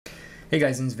Hey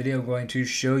guys, in this video I'm going to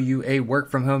show you a work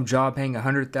from home job paying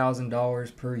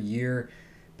 $100,000 per year,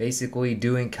 basically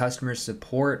doing customer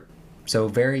support. So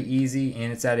very easy,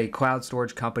 and it's at a cloud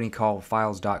storage company called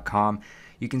files.com.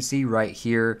 You can see right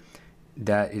here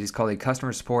that it is called a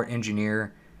customer support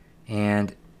engineer,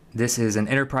 and this is an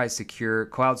enterprise secure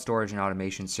cloud storage and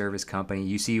automation service company.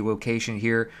 You see location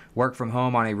here, work from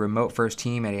home on a remote first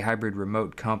team at a hybrid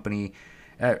remote company.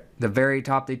 At the very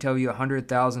top they tell you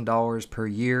 $100,000 per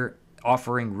year,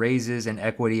 offering raises and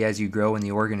equity as you grow in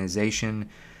the organization.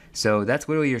 So that's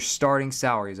literally your starting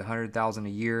salary is $100,000 a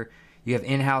year. You have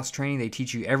in-house training. They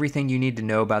teach you everything you need to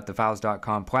know about the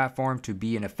files.com platform to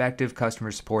be an effective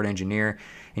customer support engineer,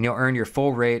 and you'll earn your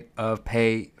full rate of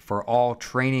pay for all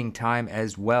training time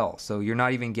as well. So you're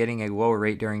not even getting a lower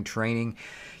rate during training.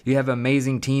 You have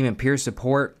amazing team and peer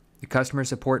support. The customer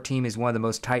support team is one of the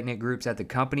most tight-knit groups at the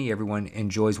company. Everyone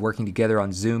enjoys working together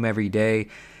on Zoom every day.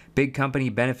 Big company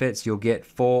benefits: you'll get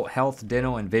full health,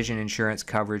 dental, and vision insurance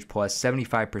coverage, plus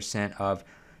 75% of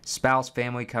spouse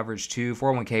family coverage too,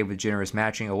 401k with generous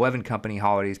matching, 11 company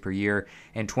holidays per year,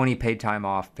 and 20 paid time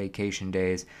off vacation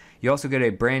days. You also get a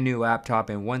brand new laptop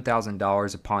and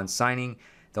 $1,000 upon signing.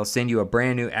 They'll send you a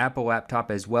brand new Apple laptop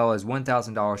as well as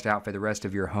 $1,000 to outfit the rest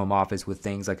of your home office with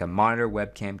things like a monitor,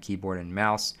 webcam, keyboard, and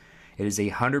mouse. It is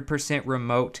 100%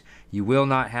 remote. You will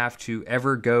not have to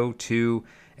ever go to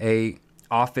a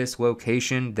office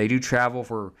location. They do travel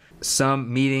for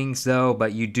some meetings though,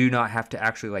 but you do not have to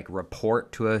actually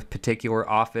report to a particular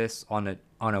office on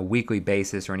a weekly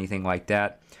basis or anything like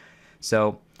that.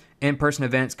 So in-person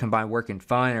events combine work and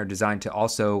fun, are designed to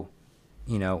also,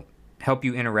 help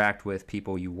you interact with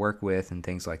people you work with and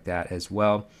things like that as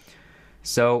well.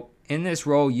 So in this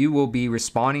role, you will be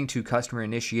responding to customer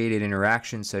initiated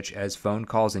interactions such as phone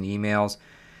calls and emails.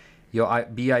 You'll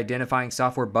be identifying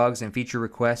software bugs and feature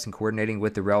requests and coordinating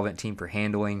with the relevant team for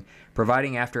handling,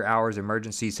 providing after-hours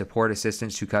emergency support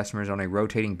assistance to customers on a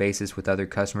rotating basis with other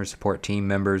customer support team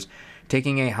members,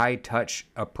 taking a high-touch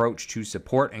approach to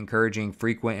support, encouraging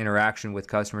frequent interaction with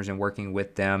customers and working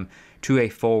with them to a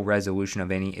full resolution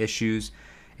of any issues.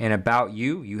 And about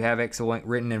you, you have excellent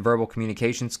written and verbal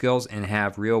communication skills and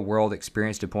have real-world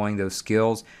experience deploying those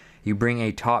skills. You bring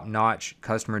a top-notch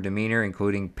customer demeanor,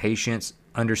 including patience,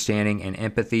 understanding, and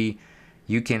empathy.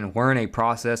 You can learn a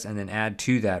process and then add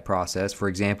to that process. For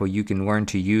example, you can learn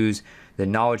to use the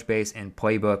knowledge base and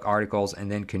playbook articles and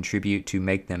then contribute to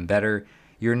make them better.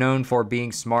 You're known for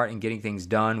being smart and getting things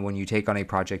done. When you take on a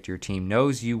project your team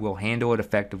knows you will handle it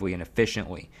effectively and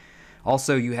efficiently.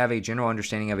 Also, you have a general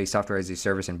understanding of a software as a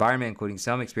service environment, including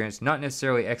some experience, not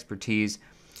necessarily expertise,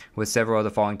 with several of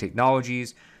the following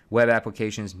technologies: web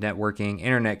applications, networking,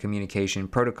 internet communication,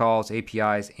 protocols,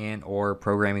 APIs, and or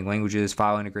programming languages,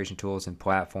 file integration tools and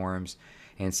platforms,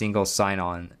 and single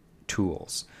sign-on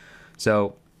tools.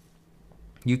 So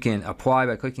you can apply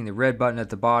by clicking the red button at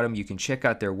the bottom. You can check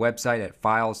out their website at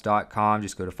files.com.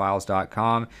 Just go to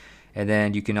files.com. And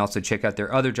then you can also check out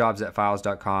their other jobs at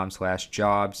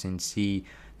files.com/jobs and see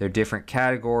their different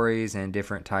categories and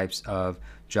different types of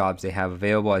jobs they have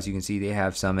available. As you can see, they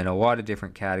have some in a lot of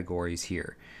different categories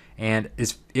here. And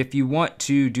if you want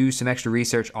to do some extra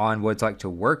research on what it's like to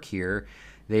work here,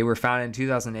 they were founded in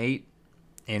 2008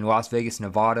 in Las Vegas,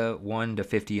 Nevada, 1 to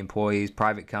 50 employees,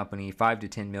 private company, $5 to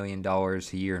 $10 million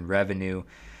a year in revenue.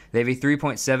 They have a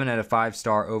 3.7 out of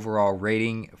 5-star overall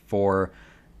rating for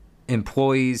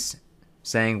employees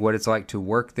saying what it's like to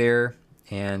work there.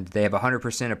 And they have a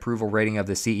 100% approval rating of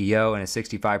the CEO and a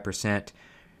 65%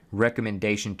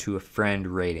 recommendation to a friend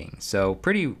rating. So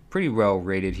pretty well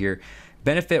rated here.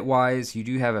 Benefit wise, you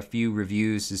do have a few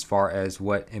reviews as far as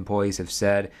what employees have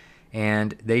said,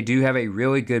 and they do have a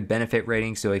really good benefit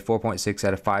rating, so a 4.6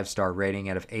 out of 5-star rating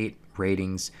out of 8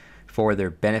 ratings for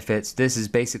their benefits. This is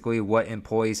basically what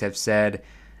employees have said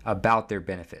about their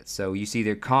benefits. So you see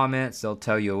their comments, they'll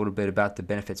tell you a little bit about the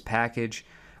benefits package.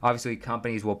 Obviously,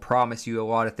 companies will promise you a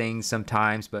lot of things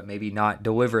sometimes, but maybe not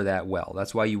deliver that well.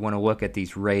 That's why you want to look at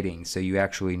these ratings so you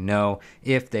actually know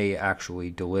if they actually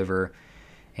deliver.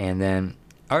 And then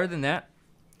other than that,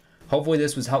 hopefully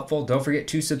this was helpful. Don't forget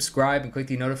to subscribe and click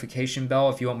the notification bell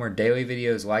if you want more daily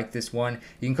videos like this one.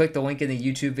 You can click the link in the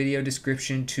YouTube video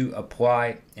description to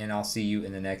apply, and I'll see you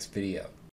in the next video.